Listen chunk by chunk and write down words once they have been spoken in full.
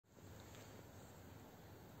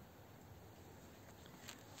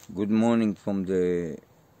Good morning from the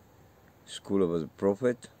School of the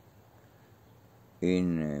Prophet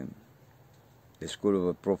in the School of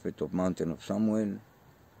the Prophet of Mountain of Samuel.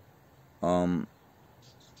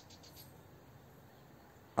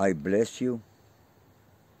 I bless you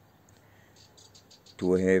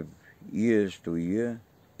to have ears to hear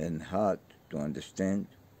and heart to understand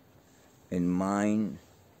and mind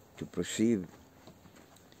to perceive.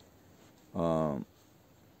 In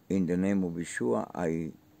the name of Yeshua,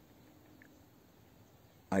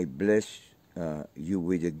 I bless you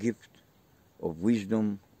with a gift of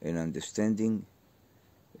wisdom and understanding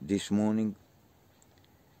this morning,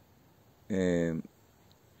 that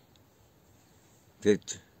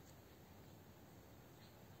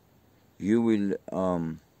you will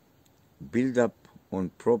build up on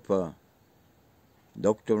proper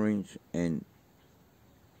doctrines, and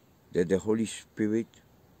that the Holy Spirit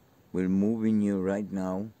will move in you right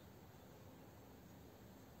now,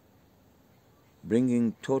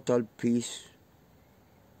 bringing total peace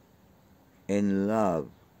and love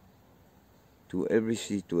to every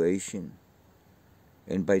situation.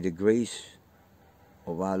 And by the grace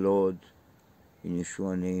of our Lord, in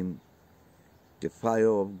Yeshua's name, the fire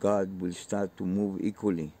of God will start to move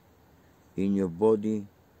equally in your body,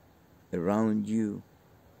 around you,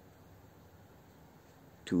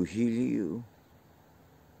 to heal you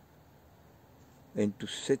and to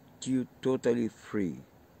set you totally free,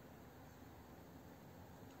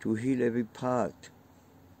 to heal every part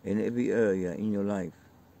and every area in your life,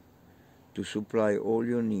 to supply all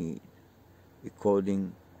your need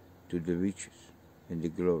according to the riches and the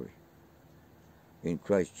glory in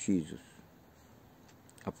Christ Jesus.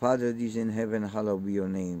 Our Father that is in heaven, hallowed be your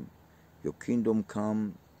name. Your kingdom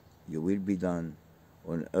come, your will be done,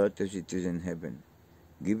 on earth as it is in heaven.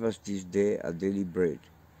 Give us this day our daily bread,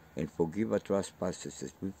 and forgive our trespasses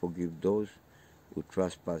as we forgive those who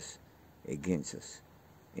trespass against us.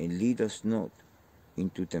 And lead us not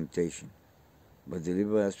into temptation, but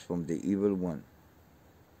deliver us from the evil one.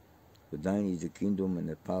 For thine is the kingdom and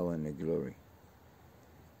the power and the glory.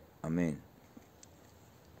 Amen.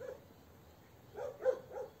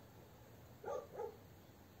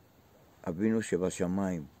 אבינו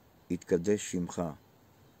שבשמיים, יתקדש שמך,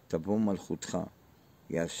 תבוא מלכותך,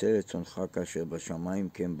 יעשה רצונך כאשר בשמיים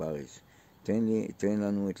כן בארץ. תן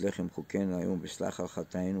לנו את לחם חוקנו היום, וסלח על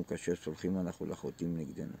חטאינו כאשר סולחים אנחנו לחוטאים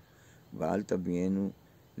נגדנו. ואל תביאנו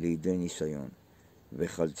לידי ניסיון,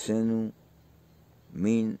 וחלצנו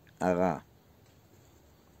מן הרע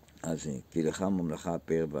הזה, כי לך ממלכה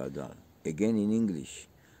פאר והדר. Again in English,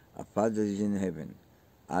 our Father is in heaven,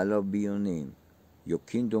 hallowed be your name. Your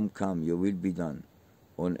kingdom come, your will be done,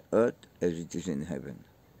 on earth as it is in heaven.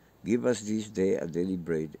 Give us this day our daily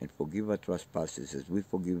bread, and forgive our trespasses as we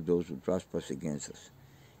forgive those who trespass against us.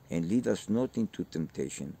 And lead us not into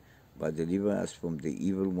temptation, but deliver us from the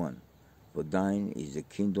evil one. For thine is the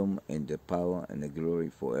kingdom and the power and the glory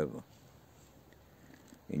forever.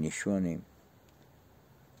 In Yeshua's name.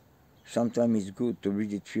 Sometimes it's good to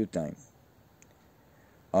read it few times.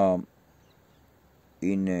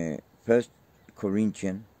 In 1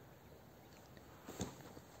 Corinthians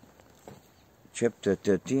chapter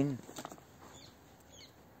 13,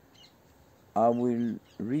 I will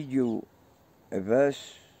read you a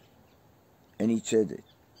verse, and it said it.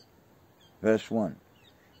 Verse 1.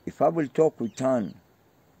 If I will talk with tongue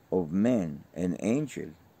of men and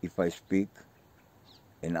angel, if I speak,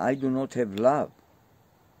 and I do not have love.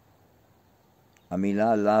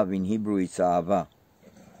 Amilah love in Hebrew is ahava.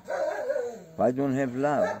 If I don't have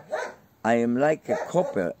love, I am like a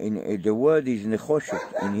copper. The word is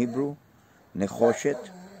nechoshet in Hebrew. Nechoshet.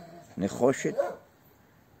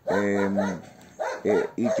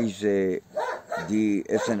 It is the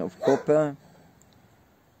essence of copper.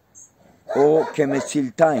 Or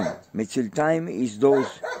kemetziltaim. Metziltaim is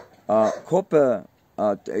those copper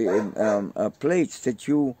plates that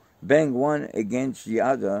you bang one against the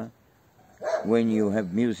other when you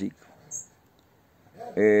have music.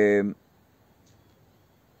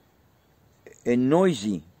 A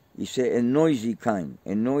noisy, you say a noisy kind,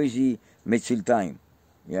 a noisy metziltaim,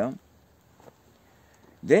 yeah?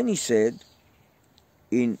 Then he said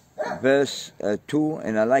in verse 2,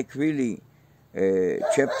 and I like really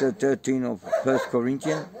chapter 13 of 1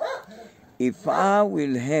 Corinthians, if I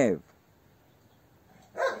will have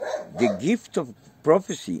the gift of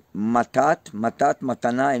prophecy,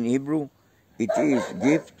 matana in Hebrew, it is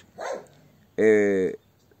gift,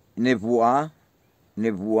 nevuah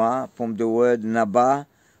from the word naba,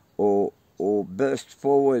 or burst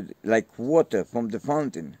forward like water from the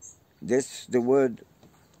fountain. That's the word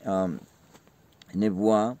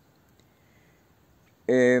nevuah.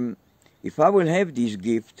 If I will have this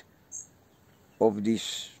gift of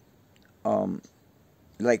this,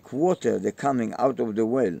 like water that coming out of the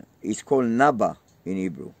well, it's called Naba in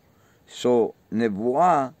Hebrew. So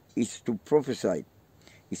Nebuah is to prophesy.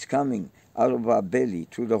 It's coming out of our belly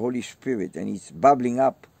through the Holy Spirit, and it's bubbling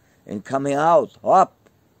up and coming out, up.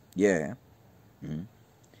 Yeah.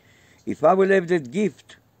 If I will have that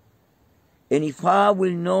gift, and if I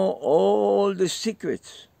will know all the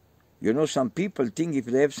secrets, you know, some people think if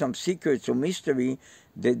they have some secrets or mystery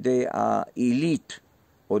that they are elite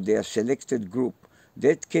or they are selected group.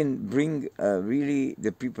 That can bring really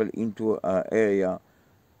the people into an area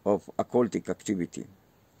of occultic activity.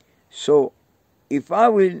 So if I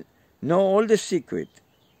will know all the secret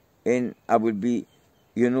and I will be,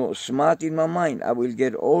 you know, smart in my mind, I will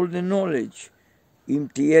get all the knowledge. Im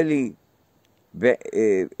תהיה לי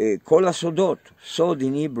כל הסודות, סוד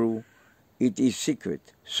in Hebrew, it is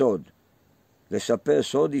secret, סוד. לספר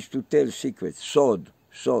סוד is to tell secret, סוד,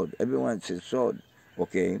 סוד. Everyone says סוד,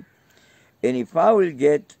 okay? And if I will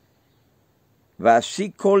get,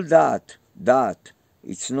 ואשיג כל דעת, דעת,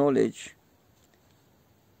 it's knowledge,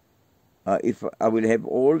 if I will have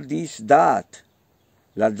all this da'at,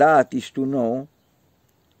 לדעת is to know,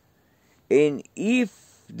 and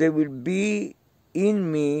if there will be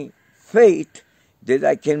in me faith that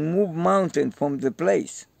I can move mountain from the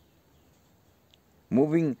place,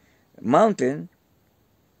 moving mountain,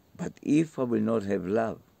 but if I will not have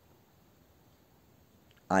love,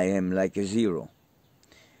 I am like a zero.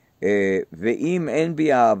 ואם אין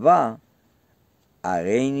בי אהבה,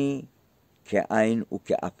 הריני כעין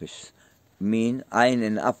וכאפס. Mean, ein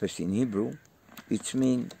and apes in Hebrew, it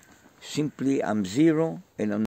means simply I'm zero and I'm